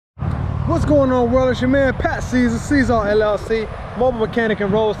What's going on, world? It's your man Pat Caesar, Caesar LLC, mobile mechanic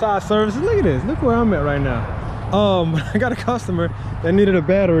and roadside services. Look at this. Look where I'm at right now. I got a customer that needed a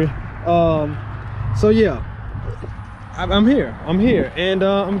battery. So yeah, I'm here, and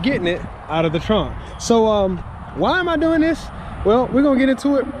I'm getting it out of the trunk. So why am I doing this? Well, we're gonna get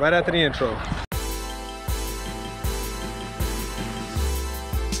into it right after the intro.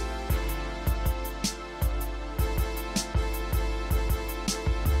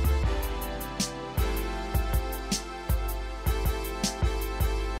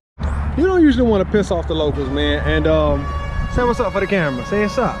 You don't usually want to piss off the locals, man. And say what's up for the camera. Say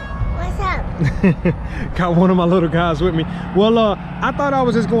what's up. What's up? Got one of my little guys with me. Well, I thought I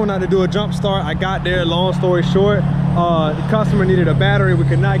was just going out to do a jump start. I got there, long story short. The customer needed a battery. We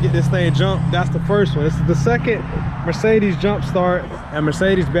could not get this thing jumped. That's the first one. This is the second Mercedes jump start and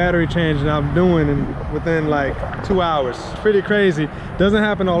Mercedes battery change that I'm doing within like 2 hours. It's pretty crazy. Doesn't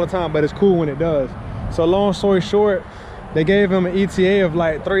happen all the time, but it's cool when it does. So long story short, they gave him an ETA of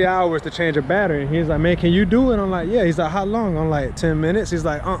like 3 hours to change a battery. He's like, man, can you do it? I'm like, yeah. He's like, how long? I'm like, 10 minutes. He's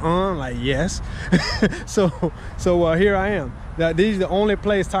like, I'm like, yes. so here I am. These are the only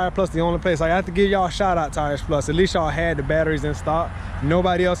place, Tire Plus, the only place. I have to give y'all a shout out, Tires Plus. At least y'all had the batteries in stock.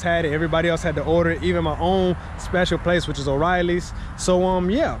 Nobody else had it. Everybody else had to order it. Even my own special place, which is O'Reilly's. So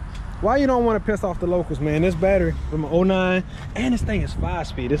yeah. Why you don't want to piss off the locals, man? This battery from an 09, and this thing is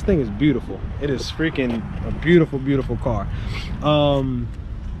 5-speed. This thing is beautiful. It is freaking a beautiful, beautiful car. I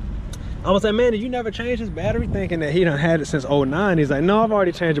was like, man, did you never change this battery? Thinking that he done had it since 09. He's like, no, I've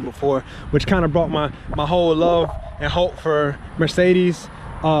already changed it before, which kind of brought my whole love and hope for Mercedes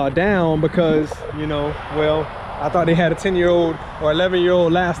down, because, you know, well, I thought they had a 10-year-old or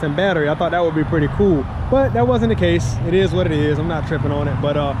 11-year-old lasting battery. I thought that would be pretty cool, but that wasn't the case. It is what it is. I'm not tripping on it,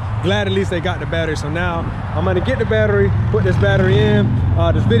 but glad at least they got the battery. So now I'm gonna get the battery, put this battery in.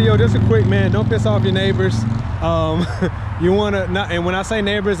 This video, just a quick, man, don't piss off your neighbors. You wanna not, and when I say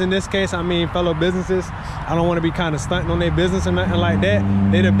neighbors in this case, I mean fellow businesses. I don't want to be kind of stunting on their business or nothing like that.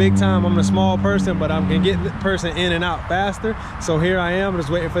 They're the big time. I'm the small person, but I can get the person in and out faster. So here I am, just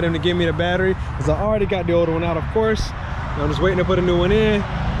waiting for them to give me the battery, because I already got the older one out, of course. I'm just waiting to put a new one in.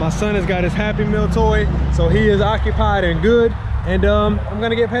 My son has got his Happy Meal toy, so he is occupied and good. And I'm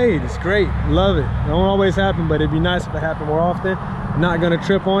gonna get paid. It's great, love it. It don't always happen, but it'd be nice if it happened more often. Not gonna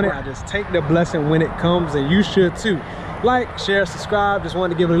trip on it. I just take the blessing when it comes, and you should too. Like, share, subscribe. Just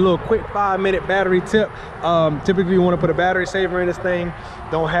wanted to give it a little quick 5-minute battery tip. Typically you want to put a battery saver in this thing.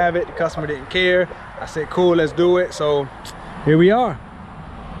 Don't have it, the customer didn't care. I said, cool, let's do it. So here we are.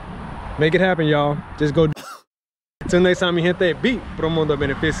 Make it happen, y'all. Just go. Until next time, mi gente, beat pro mundo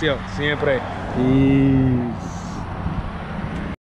beneficio siempre.